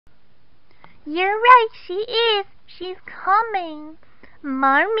You're right, she is. She's coming.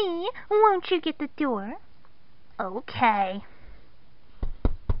 Marmee, won't you get the door? Okay.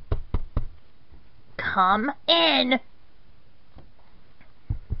 Come in.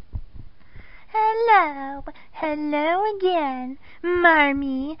 Hello. Hello again,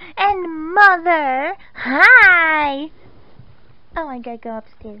 Marmee and Mother. Hi. Oh, I gotta go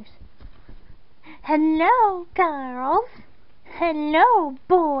upstairs. Hello, girls. Hello,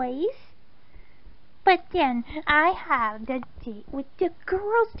 boys. But then I had a date with the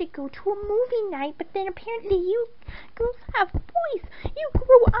girls to go to a movie night, but then apparently you girls have boys. You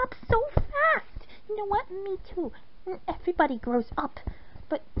grew up so fast. You know what? Me too. Everybody grows up.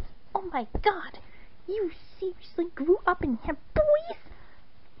 But, oh my God, you seriously grew up and have boys?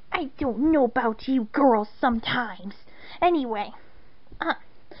 I don't know about you girls sometimes. Anyway,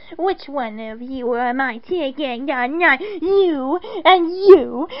 which one of you am I taking on? You, and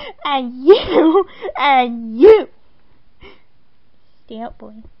you, and you, and you. Stay out,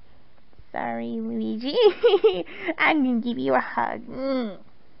 boy. Sorry, Luigi. I'm gonna give you a hug.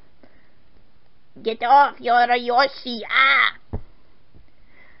 Get off, you're a Yoshi.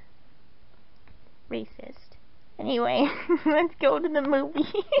 Racist. Anyway, let's go to the movie.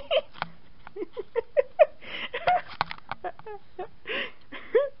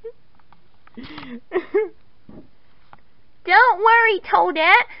 Don't worry,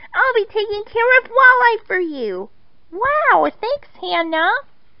 Toadette. I'll be taking care of Walleye for you. Wow, thanks, Hannah.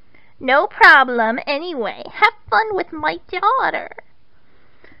 No problem. Anyway, have fun with my daughter.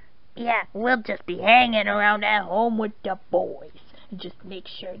 Yeah, we'll just be hanging around at home with the boys. Just make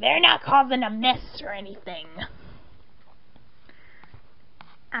sure they're not causing a mess or anything.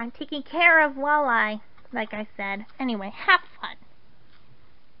 I'm taking care of Walleye, like I said. Anyway, have fun.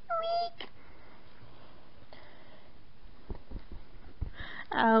 Week.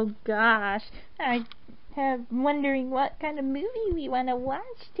 Oh gosh, I am wondering what kind of movie we want to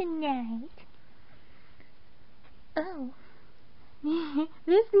watch tonight. Oh,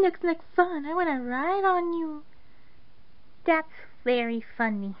 this looks like fun. I want to ride on you. That's very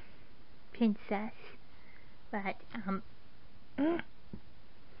funny, princess. But, I'm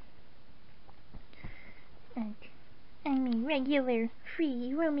a regular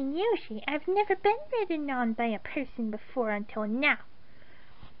free roaming Yoshi. I've never been ridden on by a person before until now.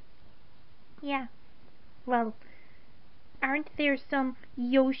 Yeah. Well, aren't there some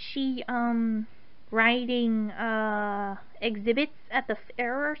Yoshi, riding, exhibits at the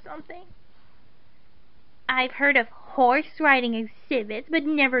fair or something? I've heard of horse riding exhibits, but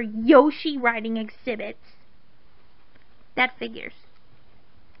never Yoshi riding exhibits. That figures.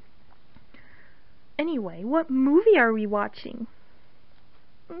 Anyway, what movie are we watching?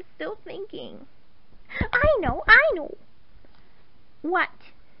 I'm still thinking. I know. What?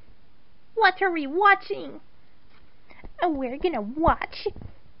 What are we watching? We're gonna watch.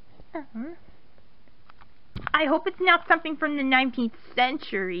 I hope it's not something from the 19th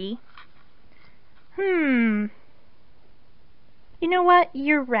century. You know what?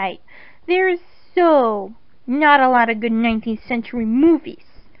 You're right. There's so not a lot of good 19th century movies.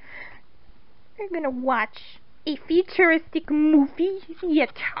 We're gonna watch a futuristic movie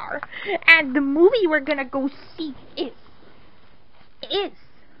theater, and the movie we're gonna go see is.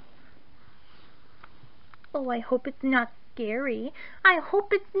 Oh, I hope it's not scary. I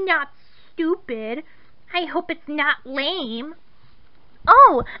hope it's not stupid. I hope it's not lame.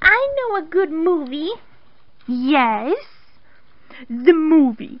 Oh, I know a good movie. Yes. The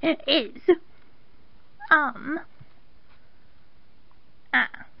movie is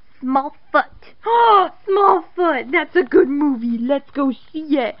Smallfoot. Oh, Smallfoot. That's a good movie. Let's go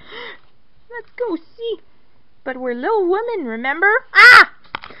see it. Let's go see. But we're little women, remember?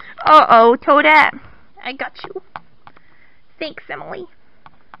 Uh-oh, Toadette. I got you. Thanks, Emily.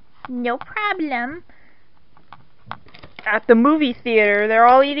 No problem. At the movie theater, they're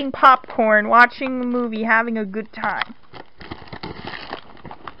all eating popcorn, watching the movie, having a good time.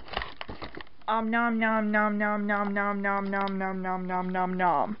 Nom nom nom nom nom nom nom nom nom nom nom nom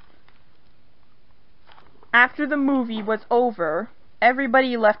nom. After the movie was over,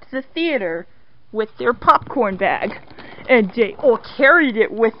 everybody left the theater with their popcorn bag, and they all carried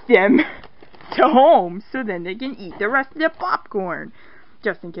it with them to home so then they can eat the rest of the popcorn,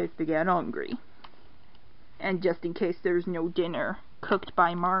 just in case they get hungry. And just in case there's no dinner, cooked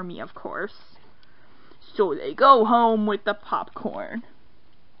by Marmee, of course. So they go home with the popcorn.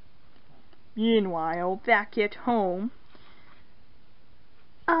 Meanwhile, back at home...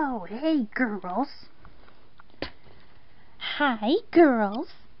 Oh, hey, girls. Hi, girls.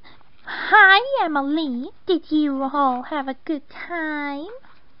 Hi, Emily. Did you all have a good time?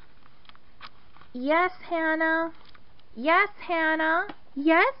 Yes, Hannah. Yes, Hannah.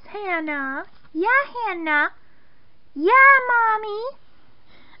 Yes, Hannah. Yeah, Hannah. Yeah, Mommy.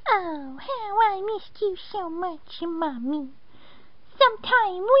 Oh, how I missed you so much, Mommy.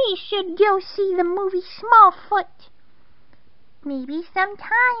 Sometime we should go see the movie Smallfoot. Maybe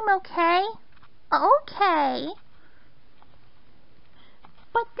sometime, okay? Okay.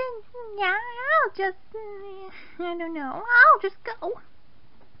 But then, yeah, I'll just, I don't know, I'll just go.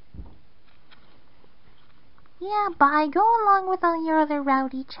 Yeah, bye. Go along with all your other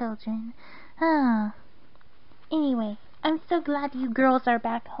rowdy children. Anyway, I'm so glad you girls are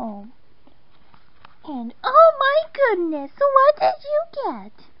back home. And, oh my goodness, what did you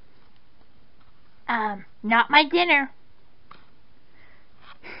get? Not my dinner.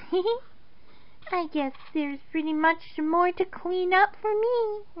 I guess there's pretty much more to clean up for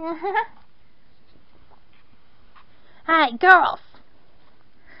me. Hi, girls.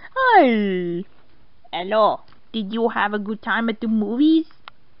 Hi. Hello. Did you have a good time at the movies?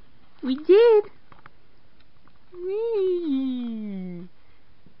 We did. Whee!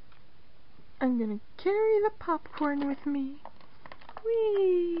 I'm gonna carry the popcorn with me.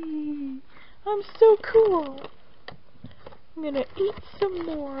 Whee! I'm so cool. I'm gonna eat some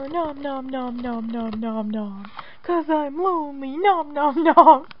more. Nom nom nom nom nom nom nom. 'Cause I'm lonely. Nom nom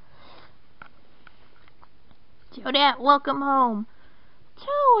nom. Toadette, welcome home.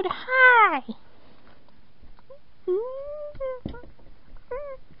 Toad, hi.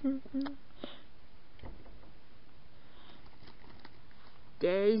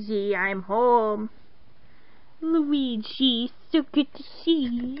 Daisy, I'm home. Luigi, so good to see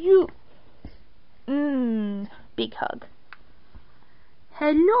you. Big hug.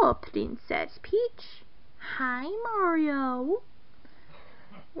 Hello, Princess Peach. Hi, Mario.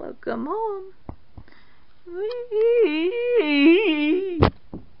 Welcome home.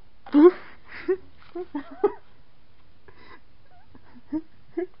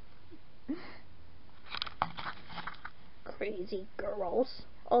 Crazy girls,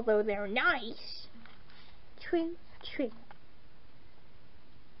 although they're nice. True, true.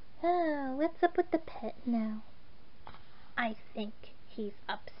 Oh, what's up with the pet now? I think he's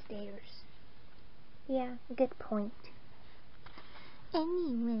upstairs. Yeah, good point.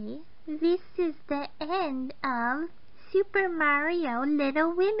 Anyway, this is the end of Super Mario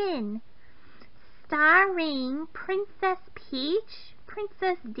Little Women, starring Princess Peach,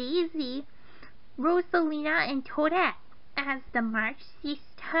 Princess Daisy, Rosalina, and Toadette as the March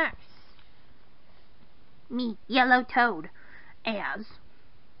Sisters. Me, Yellow Toad, as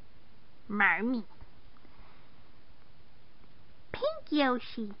Marmee. Pink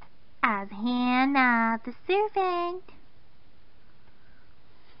Yoshi as Hannah the servant.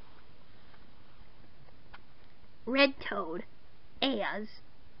 Red Toad as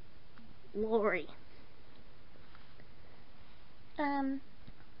Lori.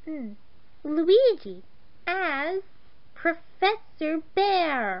 Luigi as Professor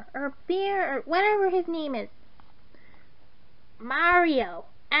Bear, or whatever his name is. Mario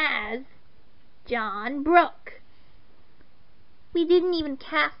as John Brooke. We didn't even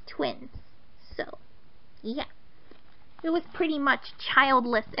cast twins, so yeah. It was pretty much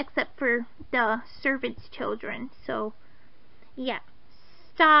childless except for the servants' children, so yeah.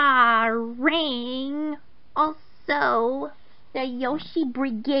 Starring also the Yoshi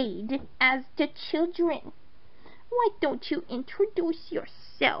Brigade as the children. Why don't you introduce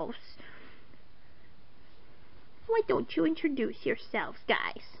yourselves? Why don't you introduce yourselves,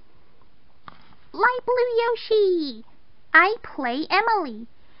 guys? Light Blue Yoshi! I play Emily,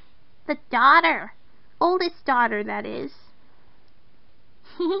 the daughter. Oldest daughter, that is.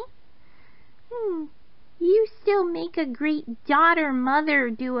 You still make a great daughter-mother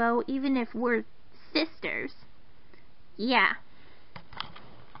duo, even if we're sisters. Yeah.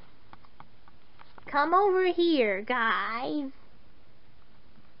 Come over here, guys.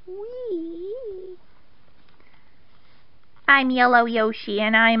 Whee! I'm Yellow Yoshi,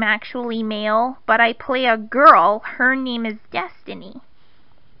 and I'm actually male, but I play a girl. Her name is Destiny.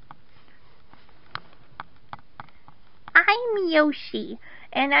 I'm Yoshi,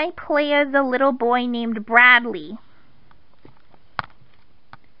 and I play as a little boy named Bradley.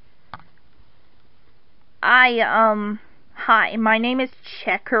 Hi, my name is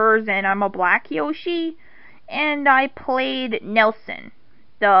Checkers, and I'm a black Yoshi, and I played Nelson,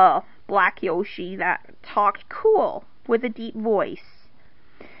 the black Yoshi that talked cool with a deep voice.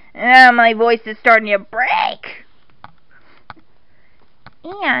 My voice is starting to break.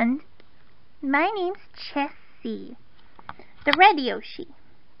 And my name's Chessie, the red Yoshi,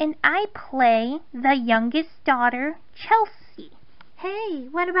 and I play the youngest daughter, Chelsea. Hey,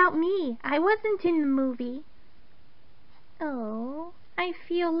 what about me? I wasn't in the movie. Oh, I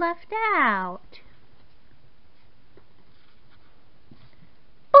feel left out.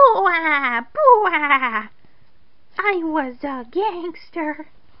 Boo-ah! Boo-ah! I was a gangster.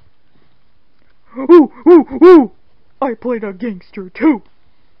 Ooh, ooh, ooh! I played a gangster too.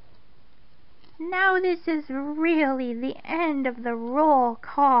 Now this is really the end of the roll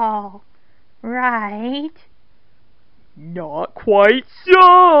call, right? Not quite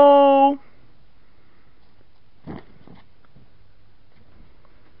so.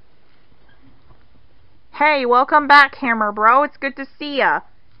 Hey, welcome back, Hammer Bro. It's good to see ya.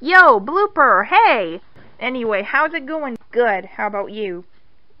 Yo, Blooper, hey! Anyway, how's it going? Good. How about you?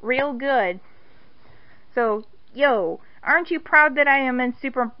 Real good. So, yo, aren't you proud that I am in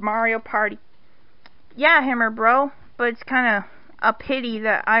Super Mario Party? Yeah, Hammer Bro, but it's kind of a pity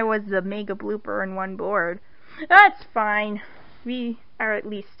that I was the mega blooper in one board. That's fine. We are at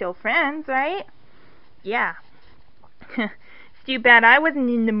least still friends, right? Yeah. It's too bad I wasn't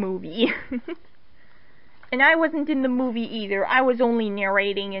in the movie. And I wasn't in the movie either. I was only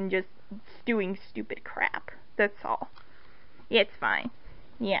narrating and just doing stupid crap. That's all. It's fine.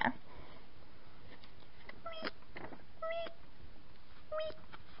 Yeah.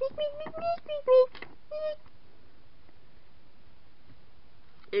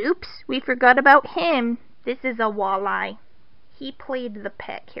 Oops, we forgot about him. This is a walleye. He played the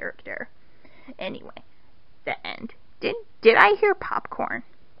pet character. Anyway, the end. Did I hear popcorn?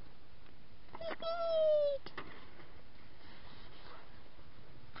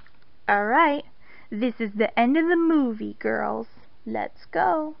 Alright, this is the end of the movie, girls. Let's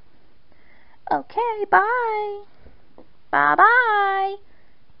go. Okay, bye. Bye-bye.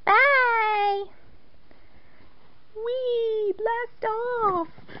 Bye. Whee! Blast off!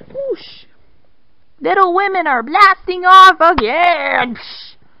 Whoosh! Little women are blasting off again!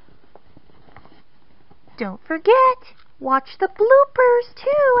 Psh. Don't forget, watch the bloopers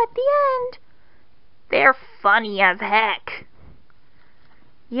too at the end. They're funny as heck.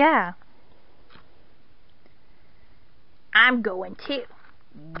 Yeah. I'm going too.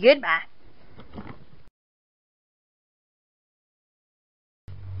 Goodbye.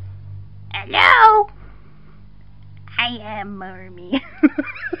 Hello? I am Marmy.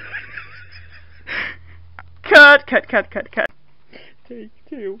 Cut. Take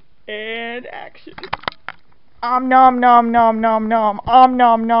two. And action. Nom nom nom nom nom.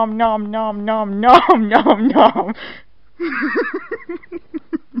 Nom nom nom nom nom nom.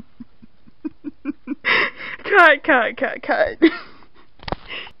 Cut.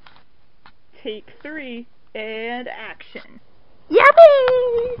 Take three. And action.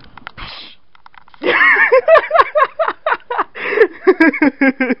 Yummy!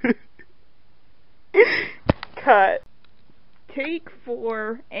 Cut. Take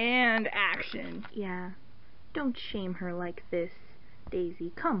four and action. Yeah, don't shame her like this,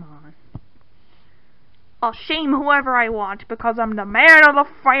 Daisy. Come on. I'll shame whoever I want because I'm the man of the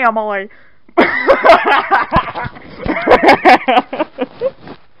family.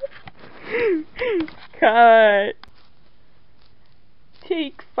 Cut.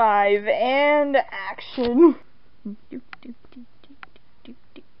 Take five and action.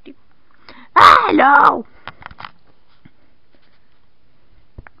 Hello.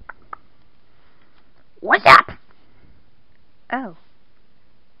 What's up? Oh.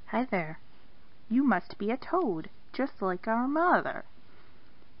 Hi there. You must be a toad, just like our mother.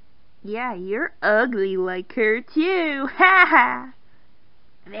 Yeah, you're ugly like her too. Ha ha.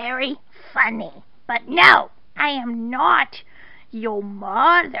 Very funny. But no, I am not your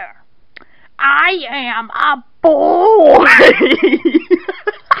mother. I am a boy.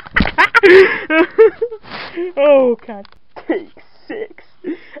 Oh, God. Take six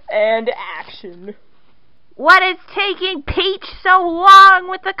and action. What is taking Peach so long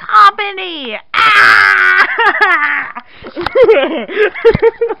with the company? Ah!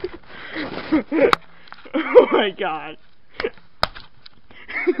 Oh my God.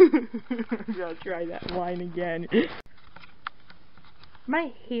 I'll try that line again.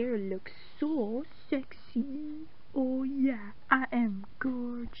 My hair looks so sexy. Oh yeah, I am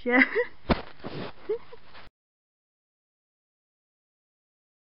gorgeous.